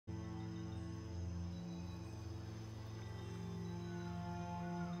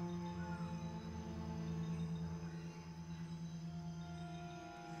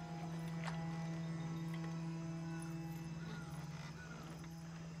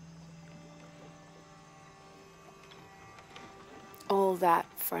that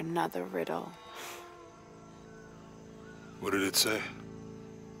for another riddle. What did it say?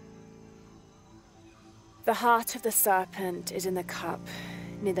 The heart of the serpent is in the cup,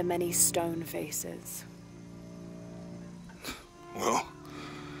 near the many stone faces. Well,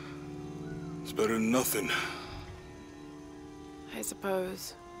 it's better than nothing. I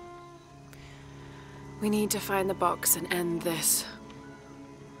suppose. We need to find the box and end this.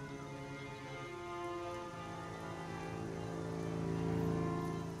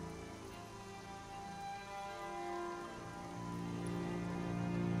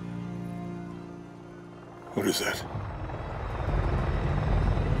 What is that?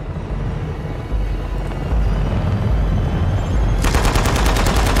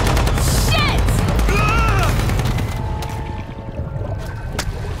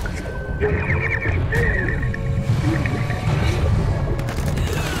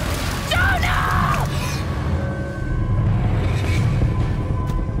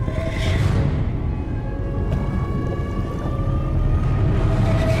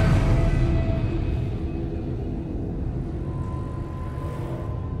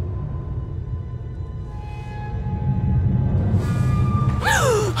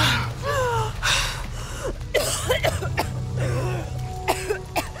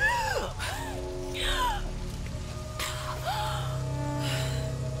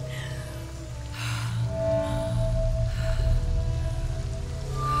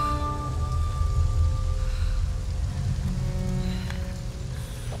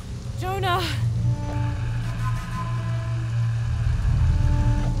 Jonah!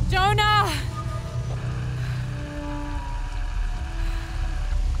 Jonah!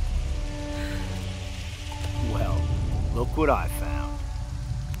 Well, look what I found.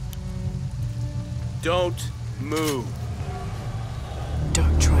 Don't move.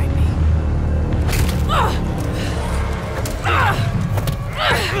 Don't try me.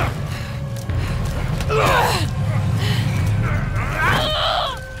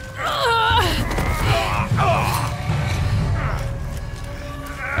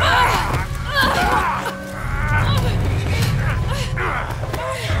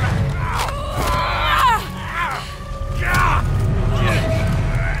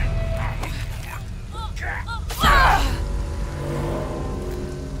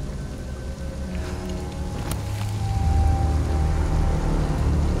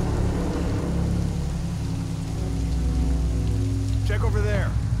 Check over there.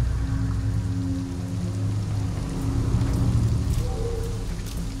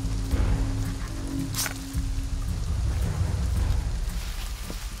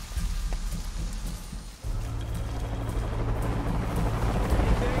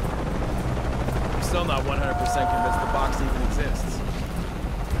 I'm still not 100% convinced the box even exists.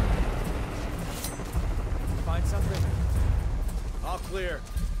 Find something? All clear.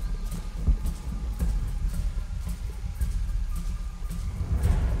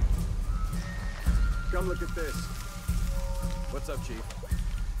 Come look at this. What's up, Chief?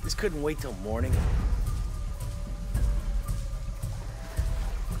 This couldn't wait till morning.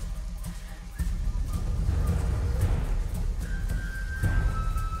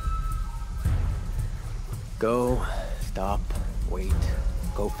 Go, stop, wait,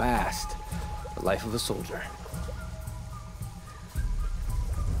 go fast. The life of a soldier.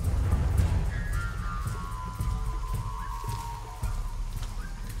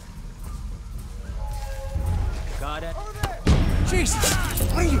 Got it. Jesus!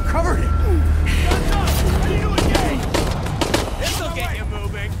 What are you covered in? What are you doing, Gay? This'll get you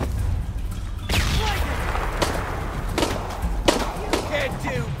moving. You can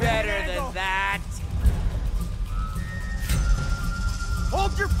do better than that.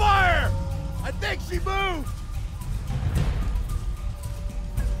 Hold your fire! I think she moved.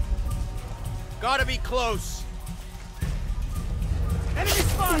 Gotta be close. Enemy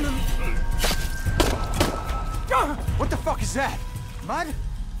spotted! What the fuck is that? Mud?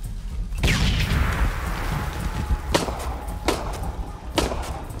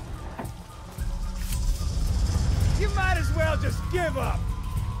 You might as well just give up.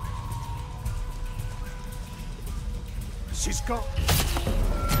 She's gone.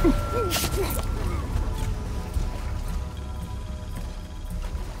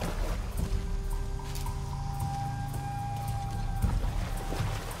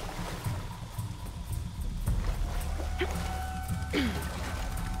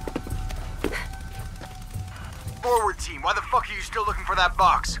 Forward team, why the fuck are you still looking for that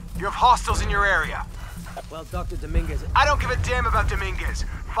box? You have hostiles in your area. Well, Dr. Dominguez... I don't give a damn about Dominguez.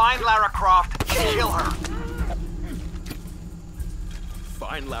 Find Lara Croft and kill her.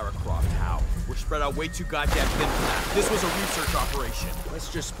 Find Lara Croft, how? We're spread out way too goddamn thin for that. This was a research operation.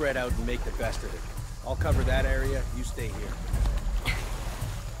 Let's just spread out and make the best of it. I'll cover that area, you stay here.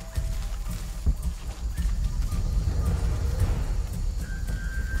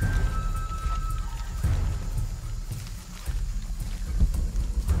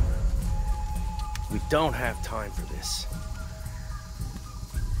 We don't have time for this.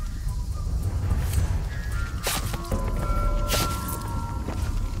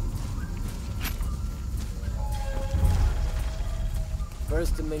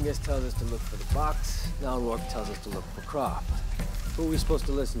 First, Dominguez tells us to look for the box. Now Rourke tells us to look for Croft. Who are we supposed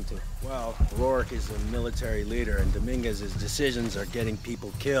to listen to? Well, Rourke is a military leader, and Dominguez's decisions are getting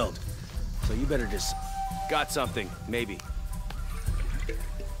people killed. So you better just... Got something, maybe.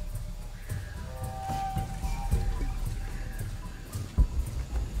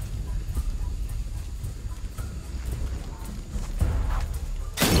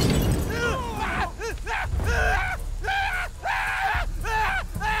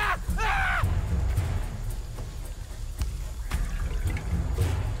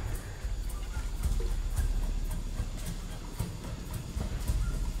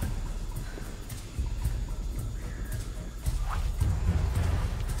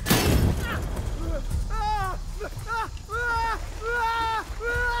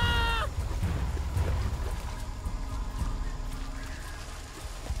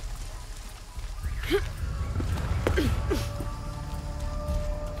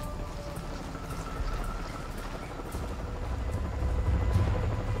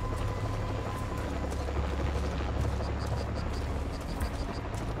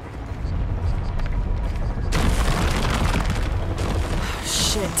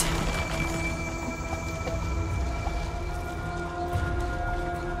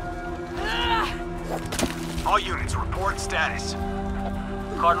 All units, report status.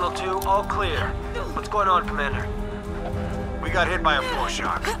 Cardinal 2, all clear. What's going on, Commander? We got hit by a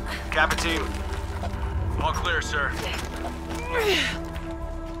foreshock. Kappa team. All clear, sir.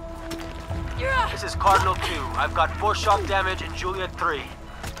 This is Cardinal 2. I've got foreshock damage in Juliet 3.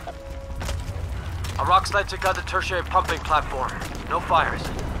 A rock slide took out the tertiary pumping platform. No fires.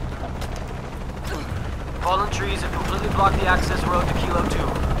 Fallen trees have completely blocked the access road to Kilo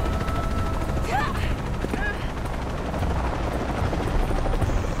 2.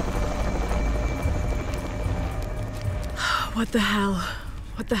 What the hell?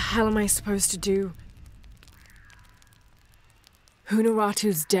 What the hell am I supposed to do?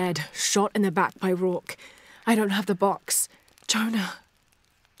 Hunaratu's dead, shot in the back by Rourke. I don't have the box. Jonah.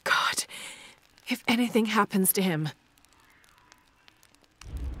 God, if anything happens to him.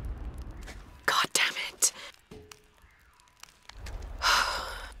 God damn it.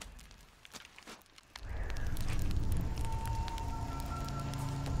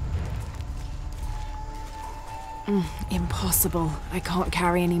 Impossible. I can't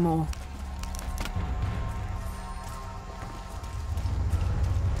carry anymore.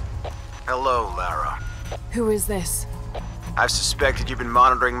 Hello, Lara. Who is this? I've suspected you've been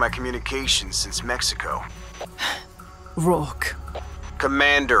monitoring my communications since Mexico. Rourke.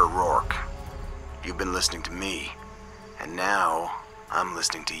 Commander Rourke. You've been listening to me, and now I'm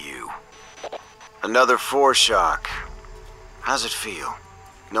listening to you. Another foreshock. How's it feel,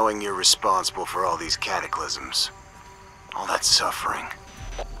 knowing you're responsible for all these cataclysms? All that suffering.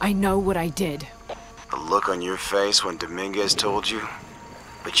 I know what I did. The look on your face when Dominguez told you?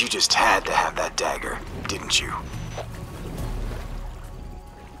 But you just had to have that dagger, didn't you?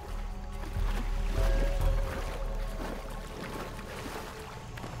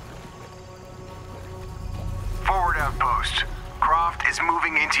 Forward outpost. Croft is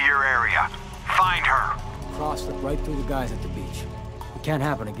moving into your area. Find her. Cross slipped right through the guys at the beach. It can't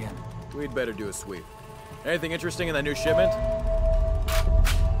happen again. We'd better do a sweep. Anything interesting in that new shipment?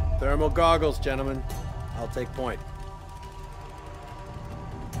 Thermal goggles, gentlemen. I'll take point.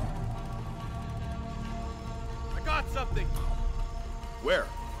 I got something! Where?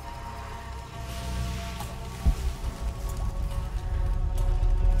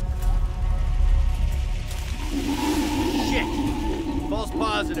 Shit! False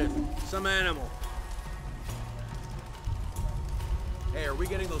positive. Some animal. Hey, are we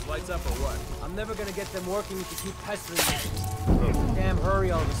getting those lights up or what? I'm never gonna get them working if you keep pestering me. Damn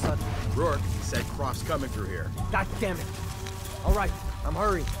hurry all of a sudden. Rourke said Croft's coming through here. God damn it. All right, I'm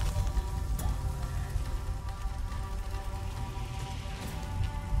hurrying.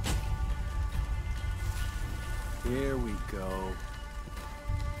 Here we go.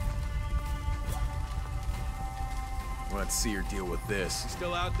 Let's see her deal with this.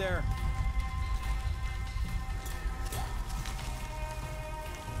 Still out there?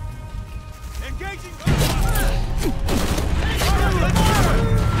 Engaging!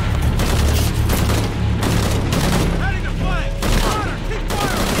 Heading to flank! Connor, keep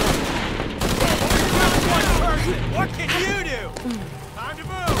firing! What can you do? Time to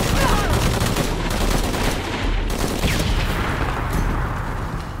move!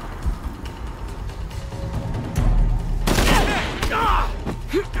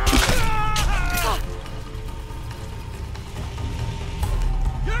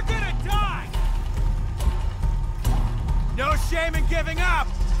 You're gonna die! No shame in giving up!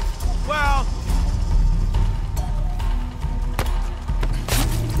 Well...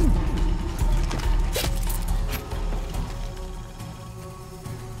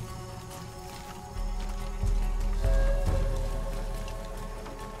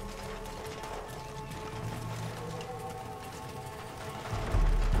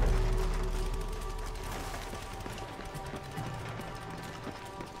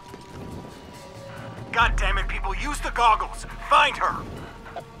 God damn it, people, use the goggles! Find her!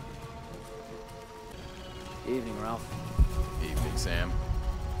 Evening, Ralph. Evening, Sam.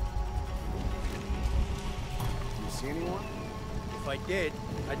 Do you see anyone? If I did,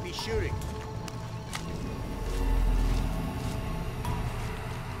 I'd be shooting.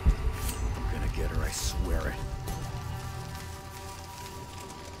 I'm gonna get her, I swear it.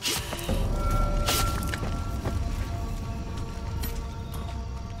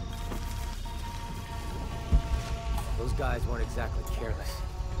 Those guys weren't exactly careless.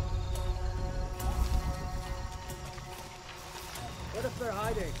 What if they're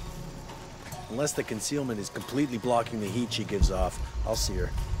hiding? Unless the concealment is completely blocking the heat she gives off, I'll see her.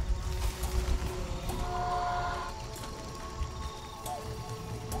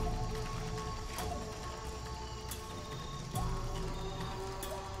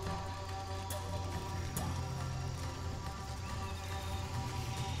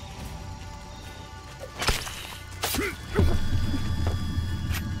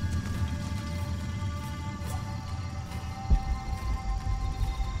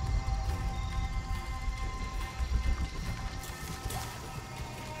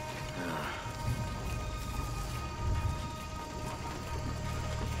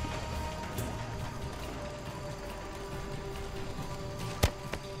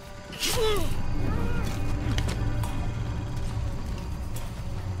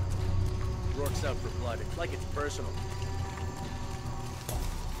 Rourke's out for blood. It's like it's personal.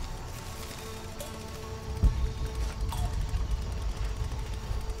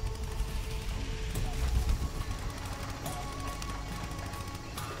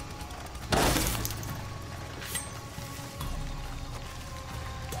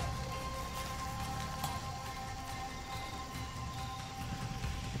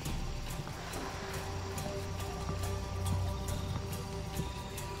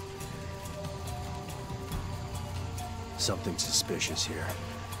 Something suspicious here.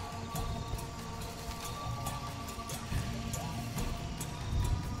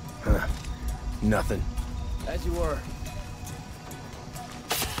 Huh. Nothing. As you were.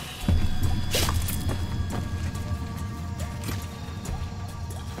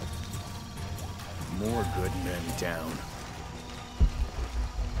 More good men down.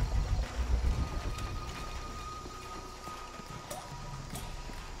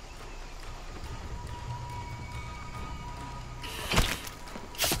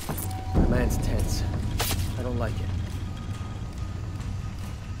 Man's tense. I don't like it.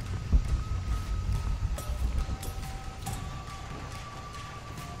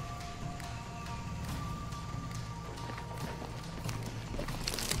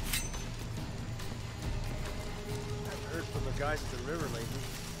 I've heard from the guys at the river lately.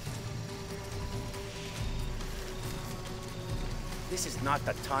 This is not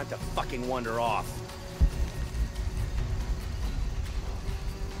the time to fucking wander off.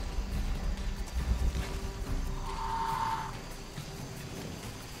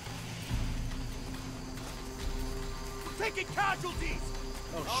 Taking casualties!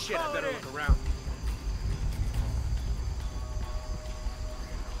 Oh shit, I better in. look around.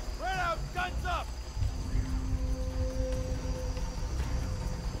 Spread out, guns up!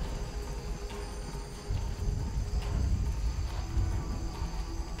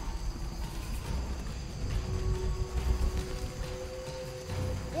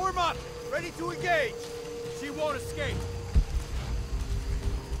 Warm up! Ready to engage! She won't escape!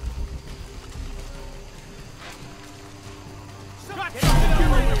 Got get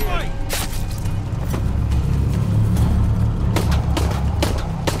ready to fight!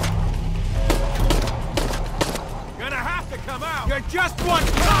 Gonna have to come out! You're just one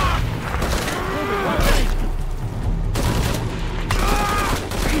cock!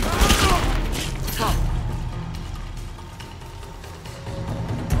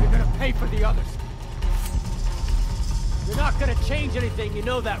 everything, you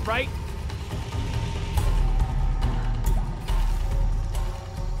know that, right?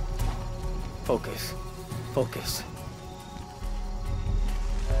 Focus. Focus.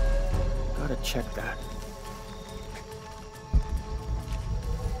 Gotta check that.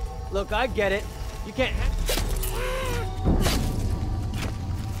 Look, I get it. You can't...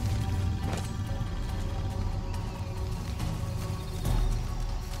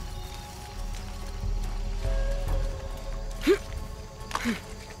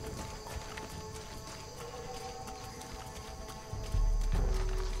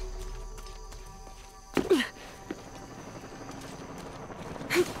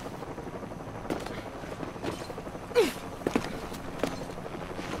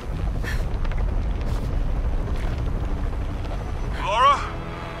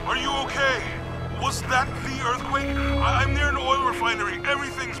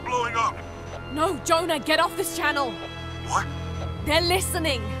 No, Jonah, get off this channel! What? They're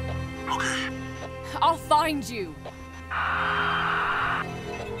listening! Okay. I'll find you!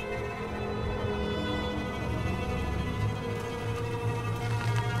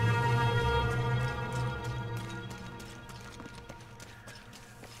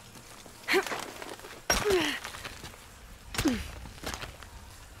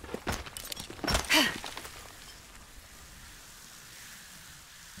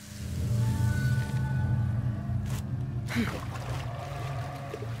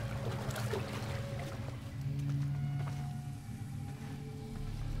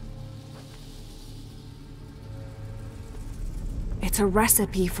 It's a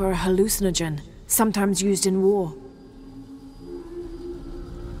recipe for a hallucinogen, sometimes used in war.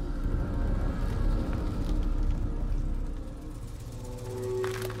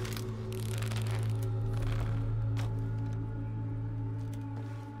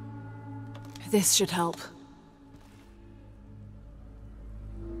 This should help.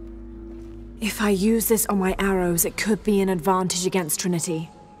 If I use this on my arrows, it could be an advantage against Trinity.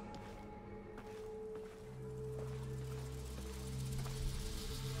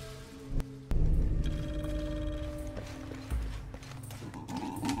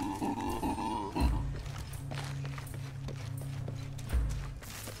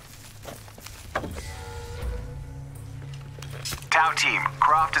 Tau team,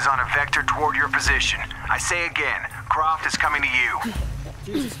 Croft is on a vector toward your position. I say again, Croft is coming to you.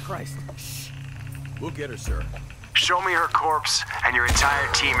 Jesus Christ. We'll get her, sir. Show me her corpse, and your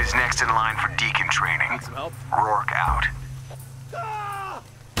entire team is next in line for deacon training. Need some help? Rourke out.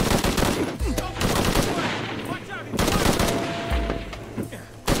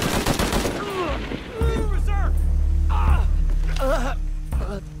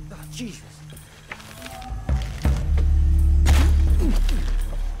 Jesus.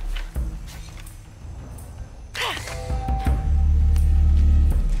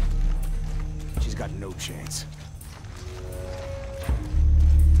 She's got no chance.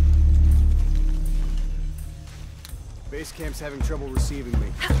 Base camp's having trouble receiving me.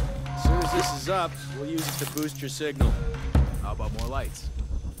 As soon as this is up, we'll use it to boost your signal. How about more lights?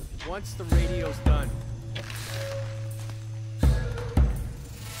 Once the radio's done.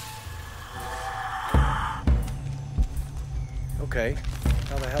 Okay,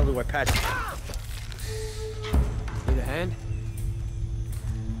 how the hell do I patch it? Need a hand?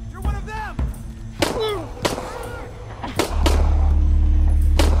 You're one of them!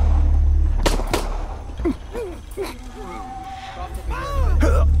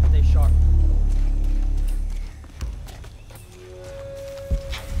 Stay sharp.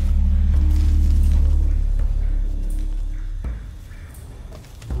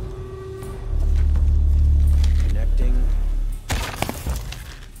 Connecting.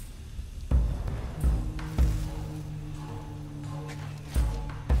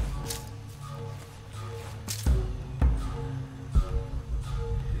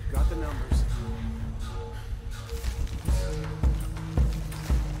 Got the numbers.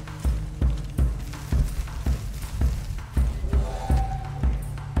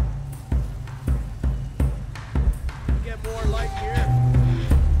 Get more light here.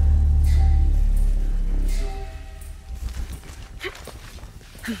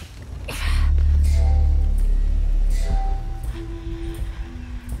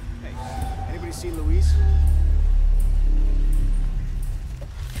 Hey, anybody seen Louise?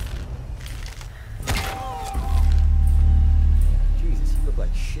 Jesus, you look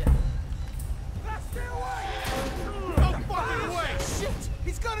like shit. Stay away! No fucking way! Shit!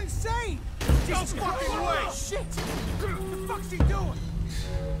 He's gone insane! No fucking way! Shit! What the fuck's he doing?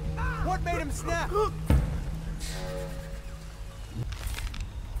 What made him snap?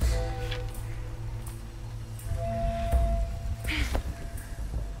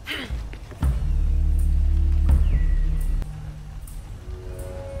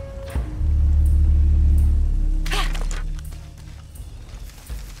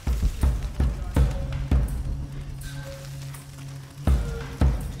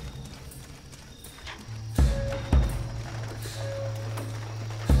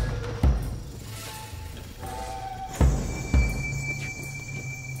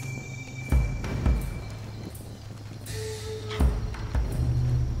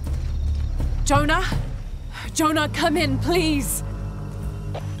 Jonah? Jonah, come in, please!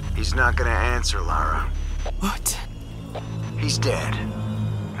 He's not gonna answer, Lara. What? He's dead.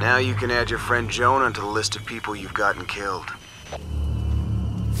 Now you can add your friend Jonah to the list of people you've gotten killed.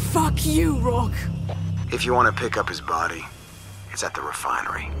 Fuck you, Rourke! If you want to pick up his body, it's at the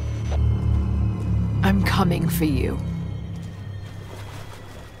refinery. I'm coming for you.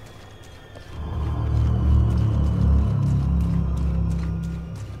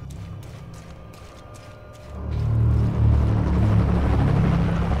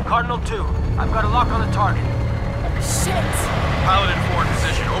 Cardinal 2, I've got a lock on the target. Shit! Pilot in forward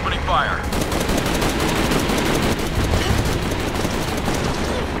position, opening fire.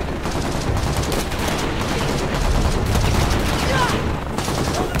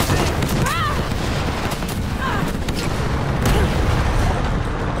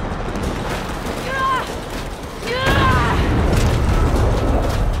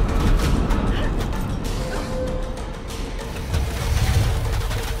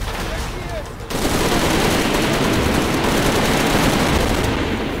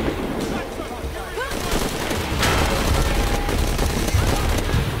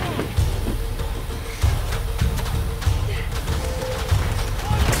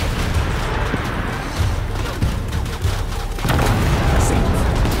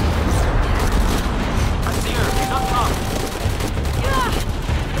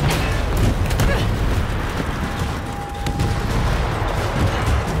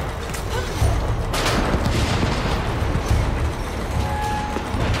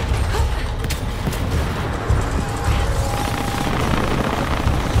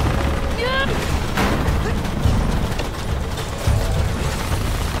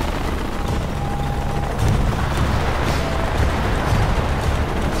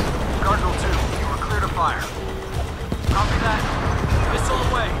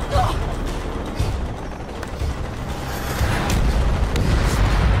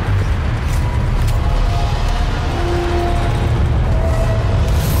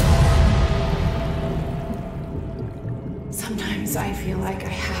 Sometimes I feel like I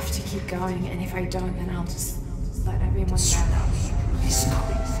have to keep going, and if I don't, then I'll just let everyone know. Tsunami is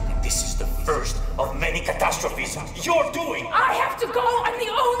coming, and this is the first of many catastrophes you're doing! I have to go! I'm the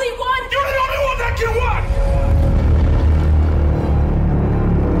only one! You're the only one that can work!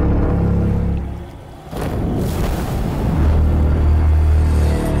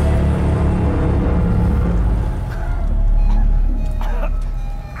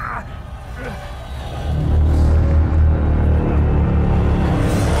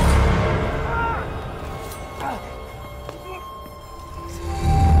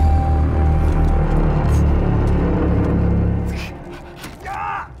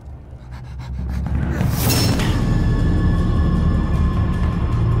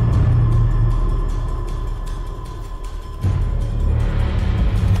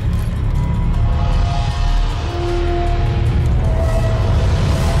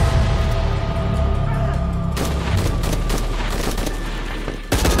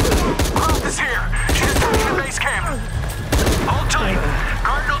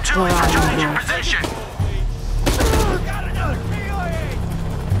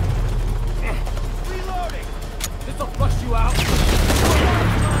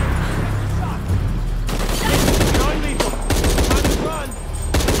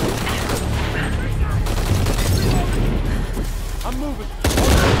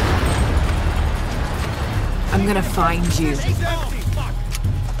 I'm gonna find you.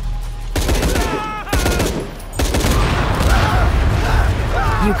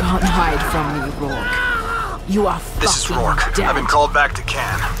 You can't hide from me, Rourke. You are fucking This is Rourke. dead. I've been called back to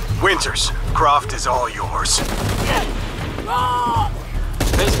Cannes. Winters, Croft is all yours.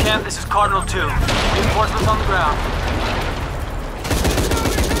 Base camp, this is Cardinal 2. Reinforcements on the ground.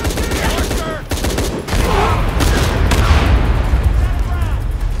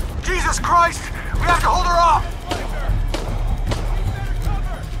 Jesus Christ! We have to hold her off!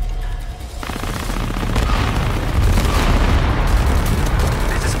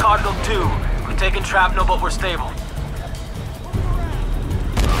 This is Cardinal 2. We're taking shrapnel, but we're stable.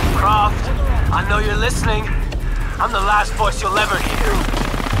 Croft, I know you're listening. I'm the last voice you'll ever hear.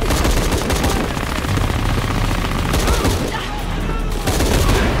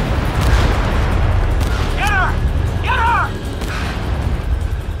 Get her! Get her!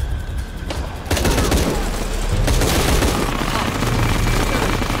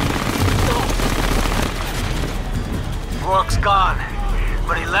 Rourke's gone,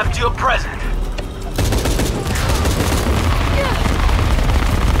 but he left you a present.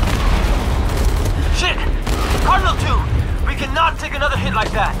 Shit! Cardinal 2! We cannot take another hit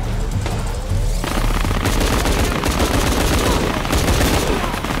like that!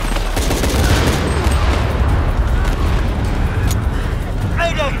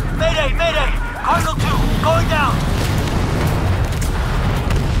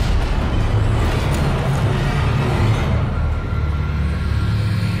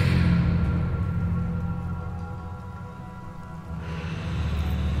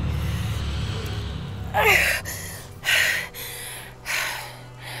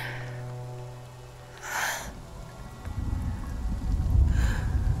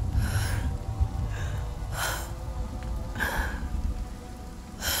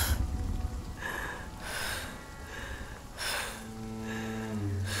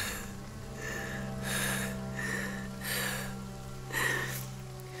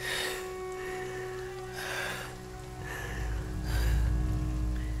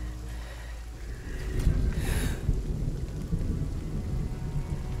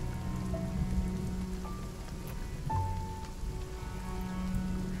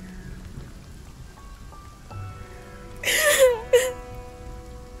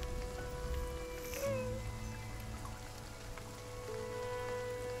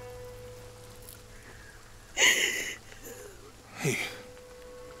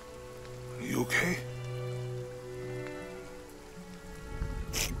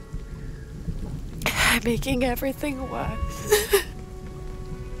 making everything worse.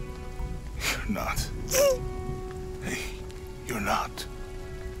 You're not. Hey, you're not.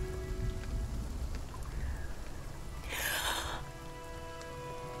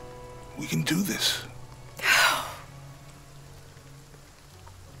 We can do this.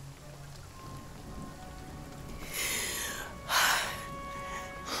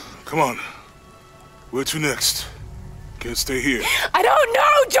 Come on. Where to next? Can't stay here. I don't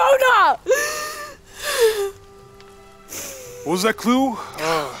know, Jonah! What was that clue?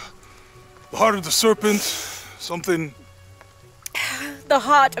 The heart of the serpent, something... The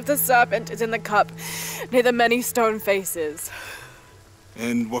heart of the serpent is in the cup, near the many stone faces.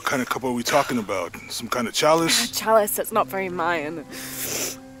 And what kind of cup are we talking about? Some kind of chalice? A chalice that's not very Mayan.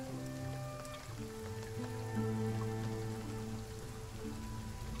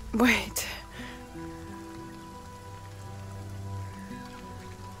 Wait.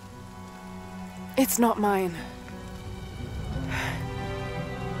 It's not mine.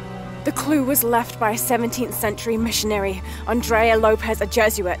 The clue was left by a 17th century missionary, Andrea Lopez, a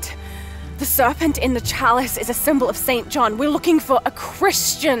Jesuit. The serpent in the chalice is a symbol of St. John. We're looking for a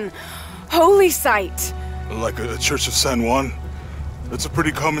Christian holy site. Like a Church of San Juan? That's a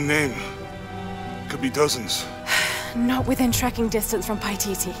pretty common name. Could be dozens. Not within trekking distance from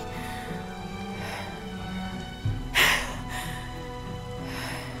Paititi.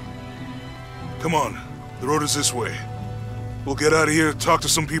 Come on, the road is this way. We'll get out of here, talk to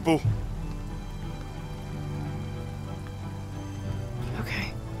some people.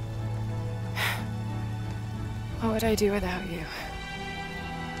 Okay. What would I do without you?